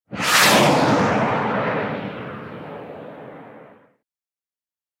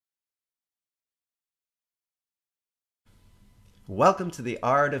Welcome to The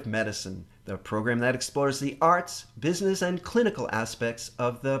Art of Medicine, the program that explores the arts, business, and clinical aspects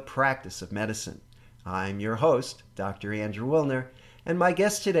of the practice of medicine. I'm your host, Dr. Andrew Wilner, and my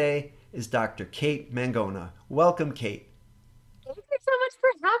guest today is Dr. Kate Mangona. Welcome, Kate. Thank you so much for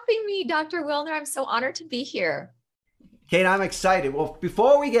having me, Dr. Wilner. I'm so honored to be here. Kate, I'm excited. Well,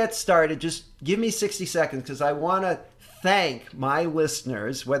 before we get started, just give me 60 seconds because I want to thank my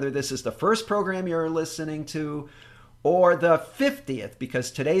listeners, whether this is the first program you're listening to or the 50th, because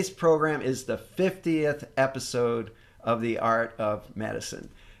today's program is the 50th episode of The Art of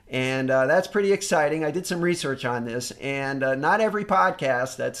Medicine. And that's pretty exciting. I did some research on this, and not every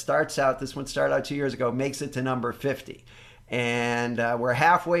podcast that starts out, this one started out 2 years ago, makes it to number 50. And we're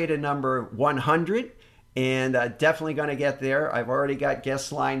halfway to number 100, and definitely going to get there. I've already got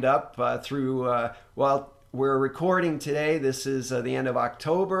guests lined up well, we're recording today. This is the end of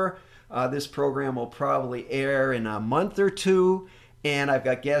October. This program will probably air in a month or two, and I've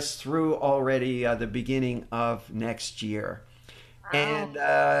got guests through already the beginning of next year. Wow. And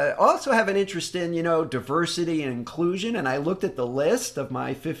also have an interest in, diversity and inclusion. And I looked at the list of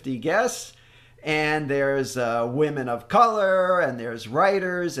my 50 guests, and there's women of color, and there's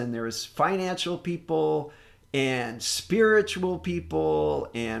writers, and there's financial people, and spiritual people,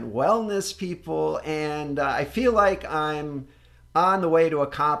 and wellness people. And I feel like I'm on the way to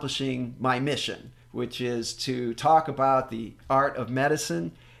accomplishing my mission, which is to talk about the art of medicine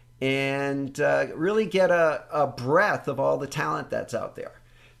and really get a breadth of all the talent that's out there.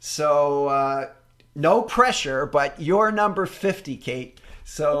 So no pressure, but you're number 50, Kate.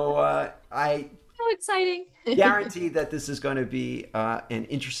 So I So exciting. guarantee that this is going to be an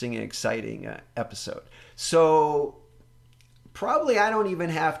interesting and exciting episode. So probably I don't even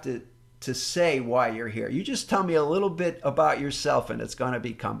have to say why you're here. You just tell me a little bit about yourself and it's going to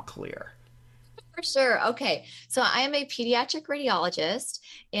become clear. For sure. Okay. So I am a pediatric radiologist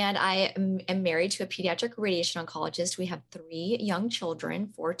and I am married to a pediatric radiation oncologist. We have 3 young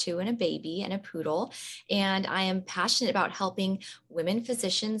children, 4, 2, and a baby and a poodle. And I am passionate about helping women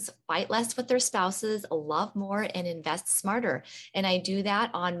physicians fight less with their spouses, love more, and invest smarter. And I do that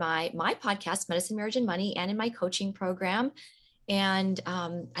on my podcast, Medicine, Marriage, and Money, and in my coaching program. And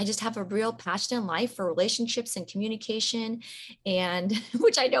I just have a real passion in life for relationships and communication, and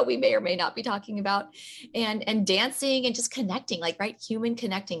which I know we may or may not be talking about, and dancing and just connecting, like, right, human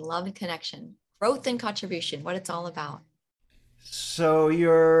connecting, love and connection, growth and contribution, what it's all about. So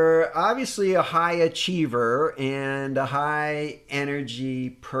you're obviously a high achiever and a high energy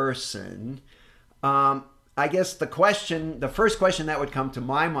person. I guess the first question that would come to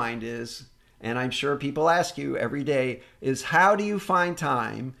my mind is, and I'm sure people ask you every day, is how do you find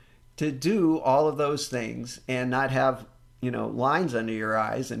time to do all of those things and not have, lines under your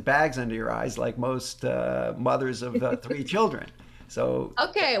eyes and bags under your eyes like most mothers of 3 children? So,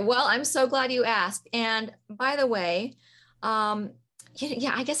 Okay, well, I'm so glad you asked. And by the way,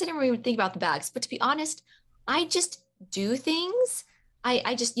 yeah, I guess I didn't even think about the bags, but to be honest, I just do things.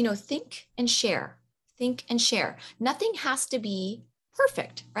 I just, think and share. Nothing has to be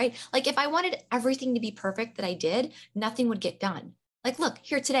perfect, right? Like if I wanted everything to be perfect that I did, nothing would get done. Like, look,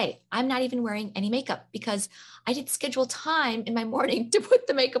 here today, I'm not even wearing any makeup because I didn't schedule time in my morning to put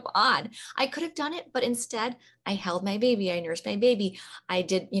the makeup on. I could have done it, but instead I held my baby, I nursed my baby. I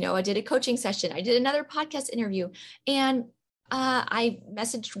did a coaching session. I did another podcast interview, and I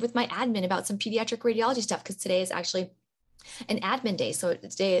messaged with my admin about some pediatric radiology stuff because today is actually an admin day. So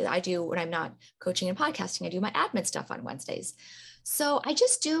today I do, when I'm not coaching and podcasting, I do my admin stuff on Wednesdays. So I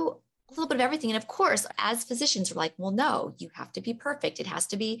just do a little bit of everything. And of course, as physicians, we're like, well, no, you have to be perfect. It has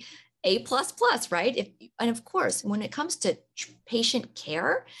to be A++, right? And of course, when it comes to patient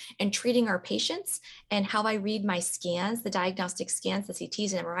care and treating our patients and how I read my scans, the diagnostic scans, the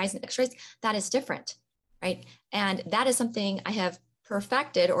CTs and MRIs and X-rays, that is different, right? And that is something I have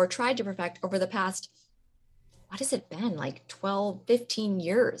perfected or tried to perfect over the past, what has it been, like 12, 15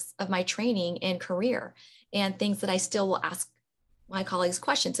 years of my training and career, and things that I still will ask my colleagues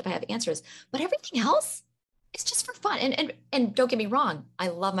questions if I have answers. But everything else, it's just for fun. And don't get me wrong, I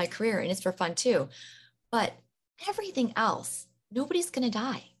love my career and it's for fun too. But everything else, nobody's going to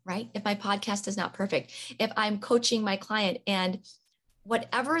die, right? If my podcast is not perfect, if I'm coaching my client and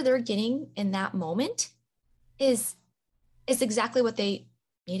whatever they're getting in that moment is exactly what they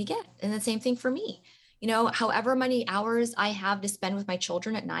need to get. And the same thing for me. However many hours I have to spend with my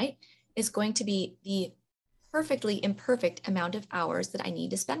children at night is going to be the perfectly imperfect amount of hours that I need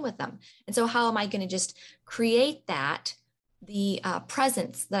to spend with them. And so how am I going to just create the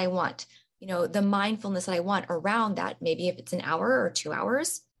presence that I want, the mindfulness that I want around that, maybe if it's an hour or 2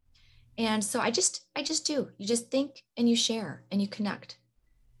 hours, And so I just do. You just think and you share and you connect.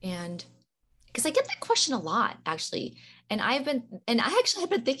 And because I get that question a lot actually. And I actually have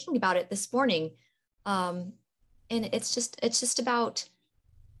been thinking about it this morning. Um, and it's just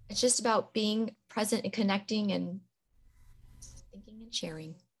about being present and connecting and thinking and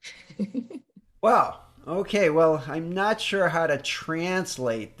sharing. Wow. Okay. Well, I'm not sure how to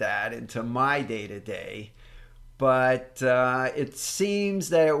translate that into my day to day, but it seems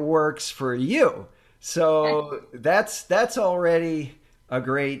that it works for you. So that's already a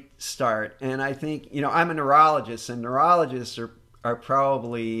great start. And I think I'm a neurologist, and neurologists are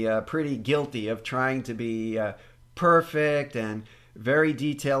probably pretty guilty of trying to be perfect and very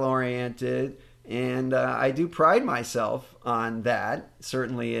detail oriented. And I do pride myself on that,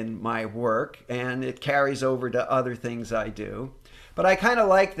 certainly in my work, and it carries over to other things I do. But I kind of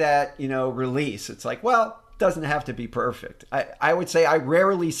like that, release. It's like, well, it doesn't have to be perfect. I would say I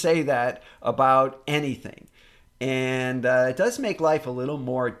rarely say that about anything. And it does make life a little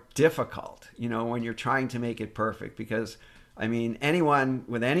more difficult, when you're trying to make it perfect. Because, I mean, anyone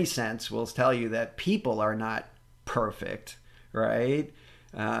with any sense will tell you that people are not perfect, right?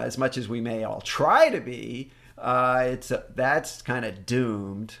 As much as we may all try to be, that's kind of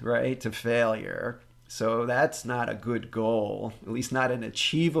doomed, right, to failure. So that's not a good goal, at least not an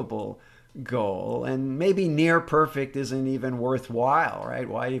achievable goal. And maybe near perfect isn't even worthwhile, right?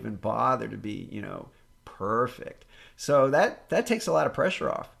 Why even bother to be, perfect? So that takes a lot of pressure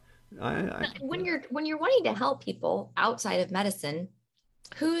off. When you're wanting to help people outside of medicine,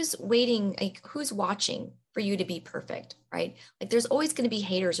 who's waiting, like who's watching for you to be perfect, right? Like there's always going to be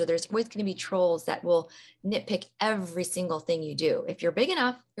haters or there's always going to be trolls that will nitpick every single thing you do. If you're big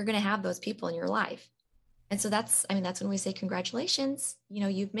enough, you're going to have those people in your life. And so that's when we say congratulations,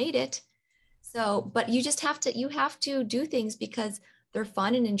 you've made it. So, but you have to do things because they're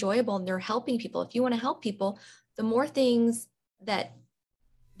fun and enjoyable and they're helping people. If you want to help people, the more things that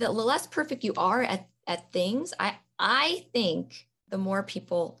the less perfect you are at things, I think the more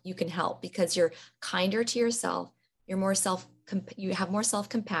people you can help because you're kinder to yourself, you have more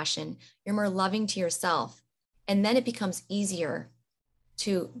self-compassion, you're more loving to yourself, and then it becomes easier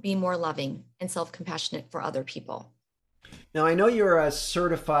to be more loving and self-compassionate for other people. Now, I know you're a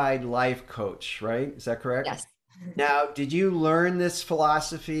certified life coach, right? Is that correct? Yes. Now, did you learn this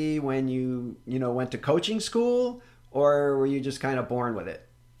philosophy when you went to coaching school, or were you just kind of born with it?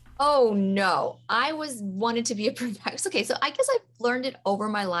 Oh no, I was wanted to be a perfectionist. Okay, so I guess I've learned it over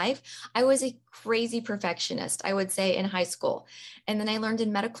my life. I was a crazy perfectionist, I would say, in high school. And then I learned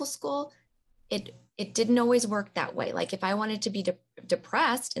in medical school, it didn't always work that way. Like if I wanted to be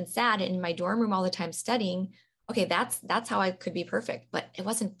depressed and sad in my dorm room all the time studying, okay, that's how I could be perfect, but it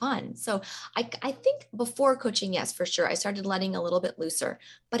wasn't fun. So I think before coaching, yes, for sure, I started letting a little bit looser,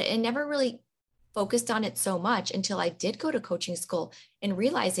 but it never really focused on it so much until I did go to coaching school and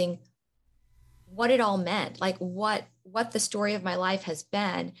realizing what it all meant, like what the story of my life has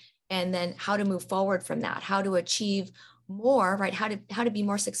been, and then how to move forward from that, how to achieve more, right? How to be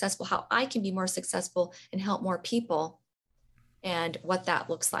more successful, how I can be more successful and help more people, and what that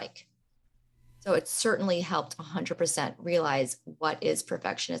looks like. So it certainly helped 100% realize what is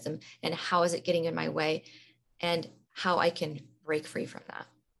perfectionism and how is it getting in my way and how I can break free from that.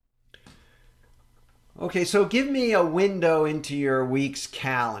 Okay, so give me a window into your week's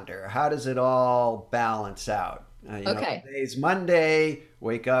calendar. How does it all balance out? Okay. Today's Monday.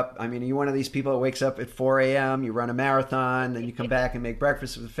 Wake up. I mean, are you one of these people that wakes up at 4 a.m., you run a marathon, then you come back and make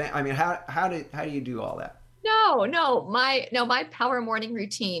breakfast with the family? I mean, how do you do all that? No, my power morning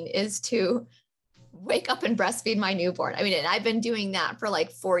routine is to wake up and breastfeed my newborn. I mean, and I've been doing that for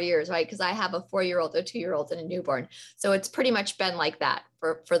like 4 years, right? Because I have a 4 year old, a 2 year old, and a newborn. So it's pretty much been like that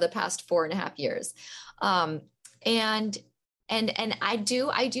for the past 4.5 years. Um, and and I do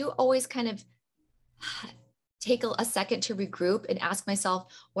always kind of take a second to regroup and ask myself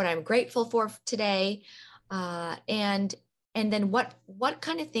what I'm grateful for today, and then what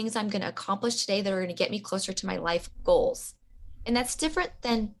kind of things I'm going to accomplish today that are going to get me closer to my life goals. And that's different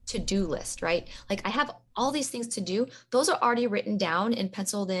than to-do list, right? Like I have all these things to do. Those are already written down and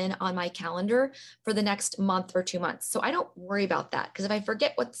penciled in on my calendar for the next month or 2 months. So I don't worry about that because if I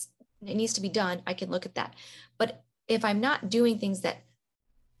forget it needs to be done, I can look at that. But if I'm not doing things that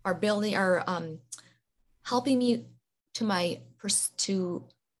are helping me to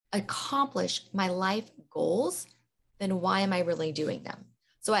accomplish my life goals, then why am I really doing them?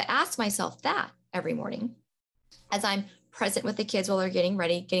 So I ask myself that every morning as I'm present with the kids while they're getting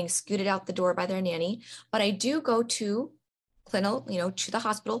ready, getting scooted out the door by their nanny. But I do go to clinical, to the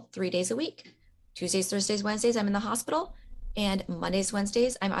hospital 3 days a week. Tuesdays, Thursdays, Wednesdays, I'm in the hospital. And Mondays,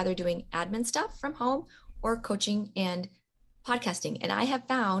 Wednesdays, I'm either doing admin stuff from home or coaching and podcasting. And I have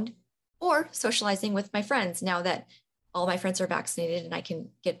found, or socializing with my friends now that all my friends are vaccinated and I can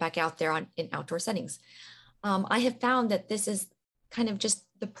get back out there in outdoor settings. I have found that this is kind of just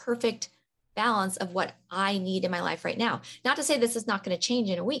the perfect balance of what I need in my life right now. Not to say this is not going to change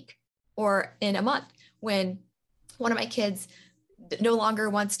in a week or in a month when one of my kids no longer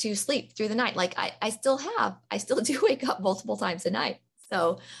wants to sleep through the night. Like I still do wake up multiple times a night.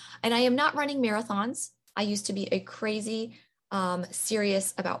 So, and I am not running marathons. I used to be a crazy,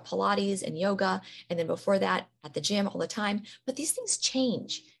 serious about Pilates and yoga. And then before that at the gym all the time, but these things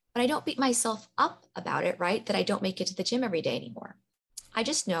change, but I don't beat myself up about it, right? That I don't make it to the gym every day anymore. I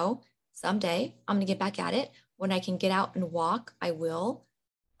just know someday I'm going to get back at it. When I can get out and walk, I will.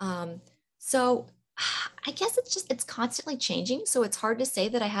 So I guess it's constantly changing. So it's hard to say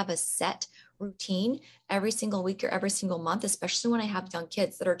that I have a set routine every single week or every single month, especially when I have young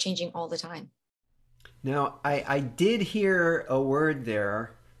kids that are changing all the time. Now, I did hear a word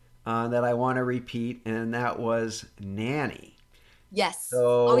there that I want to repeat, and that was nanny. Yes.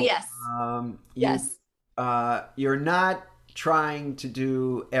 Oh, So yes. you Yes. you're not trying to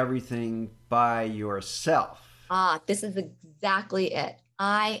do everything by yourself. This is exactly it.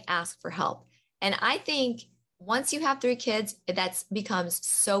 I ask for help. And I think once you have three kids, that becomes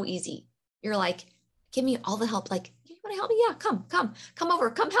so easy. You're like, give me all the help. Like, you want to help me? Yeah, come over,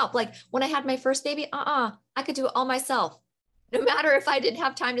 come help. Like when I had my first baby, I could do it all myself, no matter if I didn't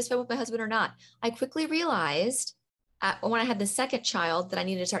have time to spend with my husband or not. I quickly realized when I had the second child that I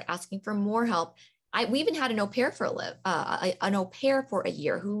needed to start asking for more help. We even had an au pair an au pair for a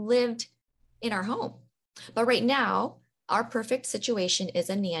year who lived in our home. But right now, our perfect situation is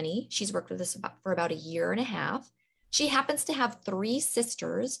a nanny. She's worked with us for about a year and a half. She happens to have three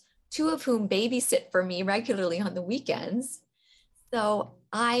sisters, two of whom babysit for me regularly on the weekends. So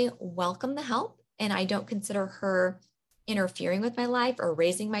I welcome the help and I don't consider her interfering with my life or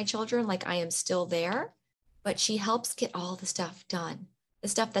raising my children. Like I am still there, but she helps get all the stuff done, the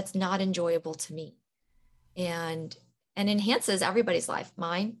stuff that's not enjoyable to me and enhances everybody's life,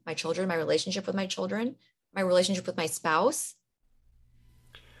 mine, my children, my relationship with my children, my relationship with my spouse.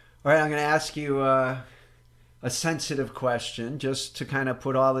 All right, I'm going to ask you a sensitive question just to kind of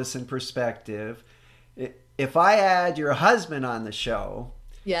put all this in perspective. If I had your husband on the show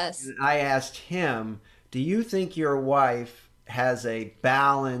Yes. and I asked him, do you think your wife has a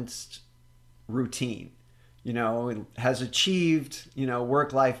balanced routine? You know, and has achieved,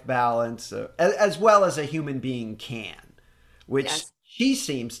 work-life balance as well as a human being can, which Yes. she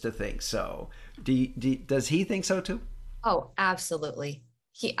seems to think so. Does he think so too? Oh, absolutely.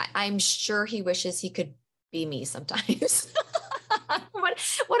 I'm sure he wishes he could be me sometimes. What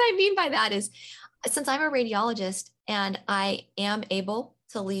I mean by that is, since I'm a radiologist and I am able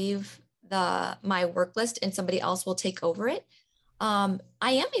to leave my work list and somebody else will take over it, I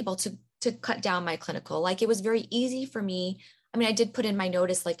am able to cut down my clinical. Like it was very easy for me. I mean, I did put in my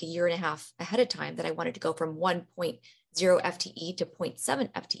notice like a year and a half ahead of time that I wanted to go from 1.0 FTE to zero point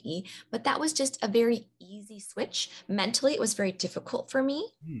 0.7 FTE, but that was just a very easy switch. Mentally, it was very difficult for me.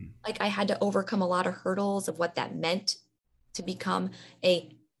 Hmm. Like I had to overcome a lot of hurdles of what that meant to become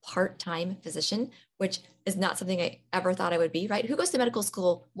a part-time physician, which is not something I ever thought I would be, right? Who goes to medical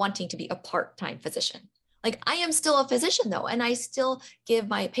school wanting to be a part-time physician? Like I am still a physician though, and I still give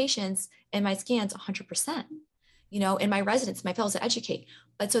my patients and my scans 100%, and my residents, my fellows to educate.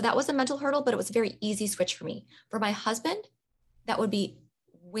 But so that was a mental hurdle, but it was a very easy switch for me. For my husband, that would be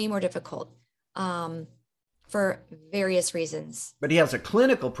way more difficult um, for various reasons. But he has a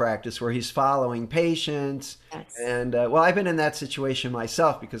clinical practice where he's following patients. Yes. And well, I've been in that situation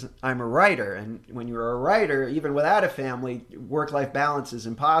myself because I'm a writer. And when you're a writer, even without a family, work life balance is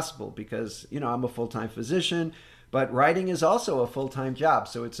impossible because, I'm a full time physician, but writing is also a full time job.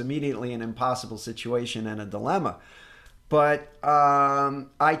 So it's immediately an impossible situation and a dilemma. But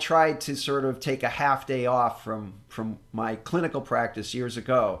I tried to sort of take a half day off from my clinical practice years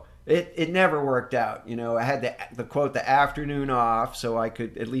ago. It never worked out. I had the quote the afternoon off so I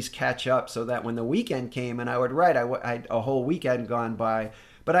could at least catch up so that when the weekend came and I would write, I'd a whole weekend gone by.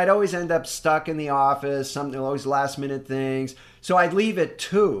 But I'd always end up stuck in the office, something always last minute things. So I'd leave at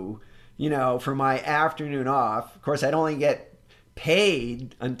 2, for my afternoon off. Of course, I'd only get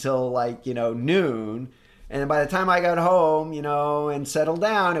paid until like, noon. And by the time I got home, and settled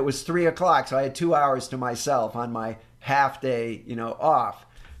down, it was 3 o'clock. So I had 2 hours to myself on my half day, off.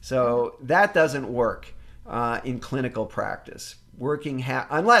 So that doesn't work in clinical practice.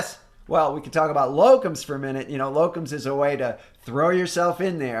 Unless Well, we could talk about locums for a minute. You know, locums is a way to throw yourself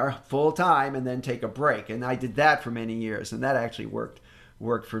in there full time and then take a break. And I did that for many years, and that actually worked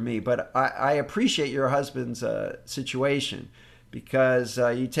for me. But I appreciate your husband's situation because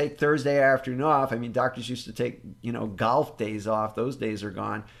you take Thursday afternoon off. I mean, doctors used to take, you know, golf days off. Those days are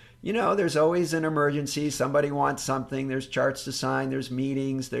gone. You know, there's always an emergency. Somebody wants something. There's charts to sign. There's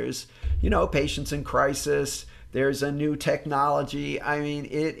meetings. There's, you know, patients in crisis. There's a new technology. I mean,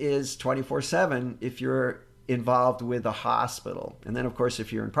 it is 24/7 if you're involved with a hospital. And then, of course,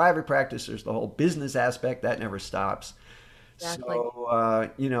 if you're in private practice, there's the whole business aspect that never stops. Exactly. So,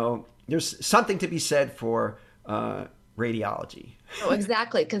 you know, there's something to be said for radiology. Oh,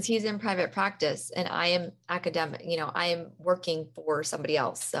 exactly. Because he's in private practice and I am academic, I am working for somebody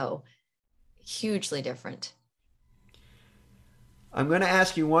else. So hugely different. I'm going to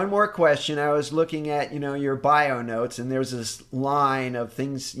ask you one more question. I was looking at, you know, your bio notes, and there's this line of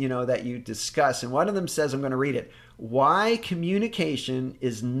things, you know, that you discuss. And one of them says, I'm going to read it. Why communication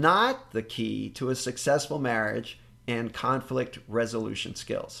is not the key to a successful marriage and conflict resolution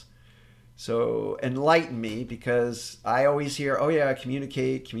skills. So enlighten me, because I always hear, oh yeah,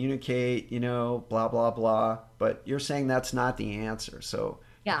 communicate, you know, blah, blah, blah. But you're saying that's not the answer. So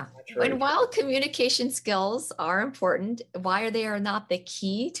Yeah. sure. And while communication skills are important, why they are not the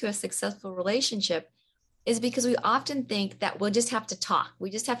key to a successful relationship is because we often think that we'll just have to talk.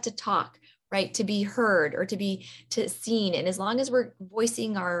 We just have to talk, right? To be heard or to seen. And as long as we're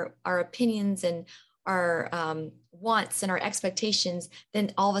voicing our opinions and our wants and our expectations,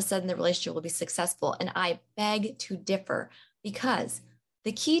 then all of a sudden the relationship will be successful. And I beg to differ, because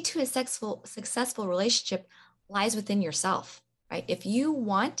the key to a successful relationship lies within yourself, right? If you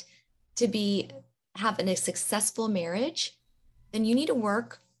want to have a successful marriage, then you need to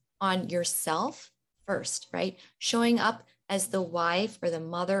work on yourself first, right? Showing up as the wife or the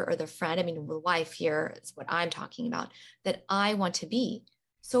mother or the friend. I mean, the wife here is what I'm talking about, that I want to be.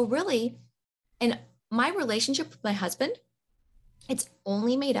 So really, and my relationship with my husband, it's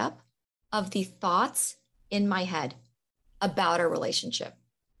only made up of the thoughts in my head about our relationship.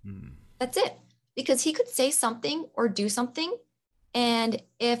 That's it. Because he could say something or do something, and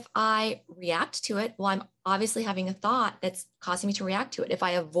if I react to it, well, I'm obviously having a thought that's causing me to react to it. If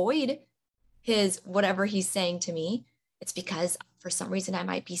I avoid whatever he's saying to me, it's because for some reason I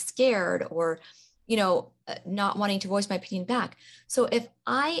might be scared or, not wanting to voice my opinion back. So if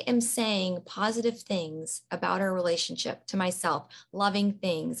I am saying positive things about our relationship to myself, loving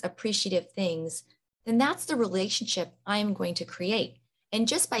things, appreciative things, then that's the relationship I'm going to create. And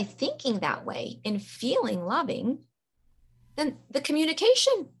just by thinking that way and feeling loving, then the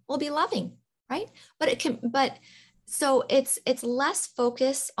communication will be loving, right? So it's less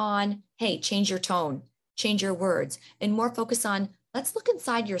focus on, hey, change your tone, change your words, and more focus on, let's look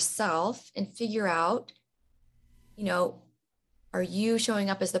inside yourself and figure out, are you showing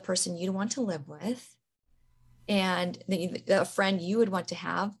up as the person you'd want to live with, and a friend you would want to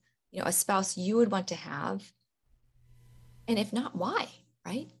have, a spouse you would want to have, and if not, why,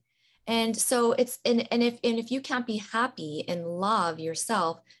 right? And so if you can't be happy and love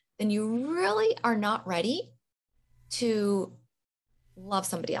yourself, then you really are not ready to love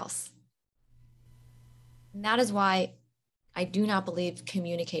somebody else. And that is why I do not believe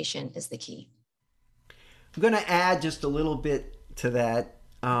communication is the key. I'm going to add just a little bit to that,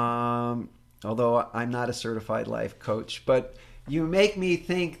 although I'm not a certified life coach. But you make me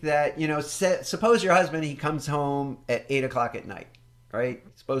think that, suppose your husband, he comes home at 8 o'clock at night, right?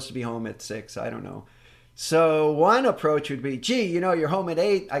 He's supposed to be home at 6, I don't know. So one approach would be, gee, you're home at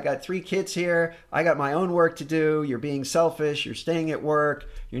 8. I got 3 kids here. I got my own work to do. You're being selfish. You're staying at work.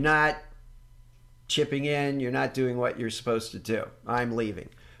 You're not chipping in. You're not doing what you're supposed to do. I'm leaving.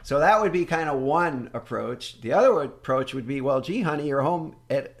 So that would be kind of one approach. The other approach would be, well, gee, honey, you're home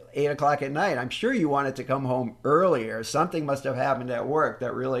at 8 o'clock at night. I'm sure you wanted to come home earlier. Something must have happened at work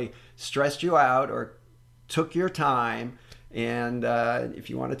that really stressed you out or took your time. And if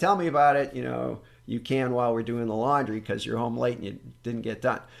you want to tell me about it, you can while we're doing the laundry because you're home late and you didn't get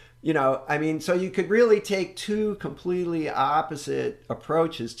done. So you could really take 2 completely opposite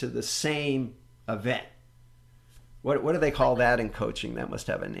approaches to the same event. What do they call that in coaching? That must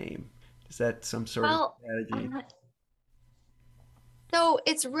have a name. Is that some sort of strategy? So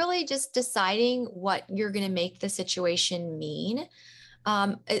it's really just deciding what you're going to make the situation mean.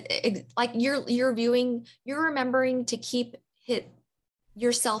 Like you're remembering to keep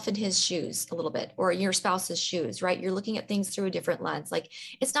yourself in his shoes a little bit, or your spouse's shoes, right? You're looking at things through a different lens. Like,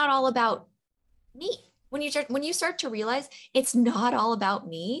 it's not all about me. When you start to realize it's not all about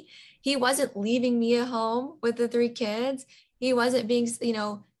me, he wasn't leaving me at home with the 3 kids. He wasn't being,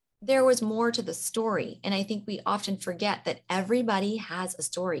 there was more to the story. And I think we often forget that everybody has a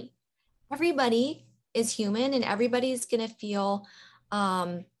story. Everybody is human and everybody's going to feel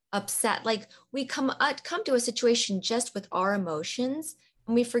upset. Like we come to a situation just with our emotions,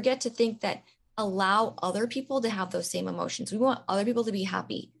 and we forget to think that allow other people to have those same emotions. We want other people to be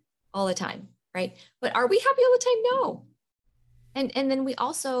happy all the time, right? But are we happy all the time? No. And then we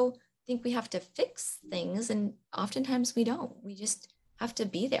also think we have to fix things, and oftentimes we don't. We just have to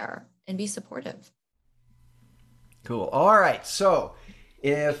be there and be supportive. Cool. All right. So,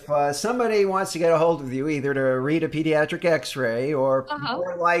 if somebody wants to get a hold of you, either to read a pediatric X-ray or Uh-huh.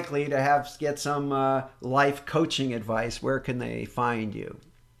 more likely to get some life coaching advice, where can they find you?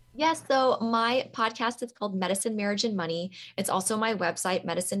 Yes, so my podcast is called Medicine, Marriage, and Money. It's also my website,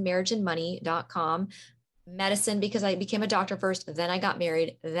 medicinemarriageandmoney.com. Medicine, because I became a doctor first, then I got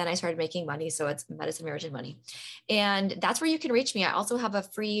married, then I started making money. So it's Medicine, Marriage, and Money. And that's where you can reach me. I also have a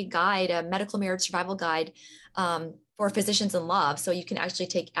free guide, a medical marriage survival guide for physicians in love. So you can actually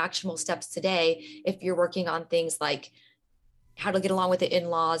take actionable steps today if you're working on things like how to get along with the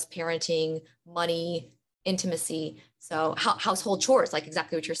in-laws, parenting, money, intimacy. So household chores, like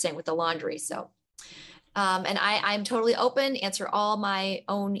exactly what you're saying with the laundry. So and I'm totally open, answer all my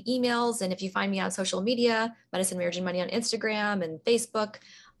own emails. And if you find me on social media, Medicine, Marriage, and Money on Instagram and Facebook,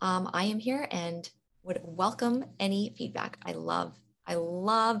 I am here and would welcome any feedback. I love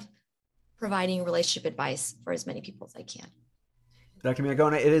providing relationship advice for as many people as I can. Dr.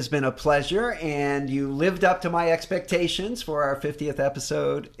 Mangona, it has been a pleasure, and you lived up to my expectations for our 50th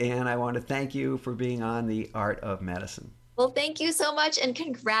episode, and I want to thank you for being on The Art of Medicine. Well, thank you so much, and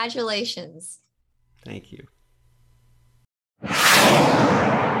congratulations. Thank you.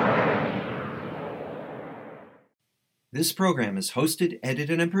 This program is hosted,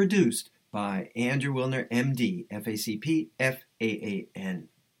 edited, and produced by Andrew Wilner, MD, FACP, FAAN.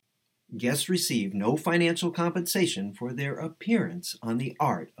 Guests receive no financial compensation for their appearance on The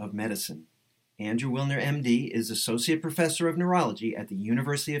Art of Medicine. Andrew Wilner, MD, is Associate Professor of Neurology at the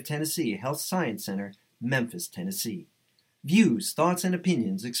University of Tennessee Health Science Center, Memphis, Tennessee. Views, thoughts, and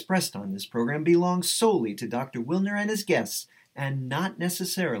opinions expressed on this program belong solely to Dr. Wilner and his guests and not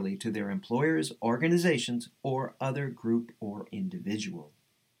necessarily to their employers, organizations, or other group or individual.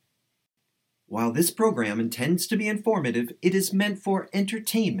 While this program intends to be informative, it is meant for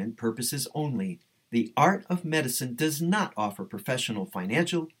entertainment purposes only. The Art of Medicine does not offer professional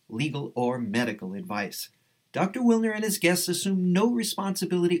financial, legal, or medical advice. Dr. Wilner and his guests assume no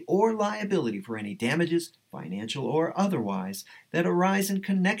responsibility or liability for any damages, financial or otherwise, that arise in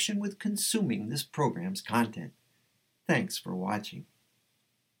connection with consuming this program's content. Thanks for watching.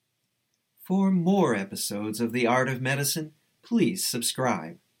 For more episodes of The Art of Medicine, please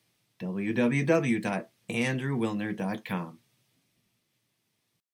subscribe. www.andrewwilner.com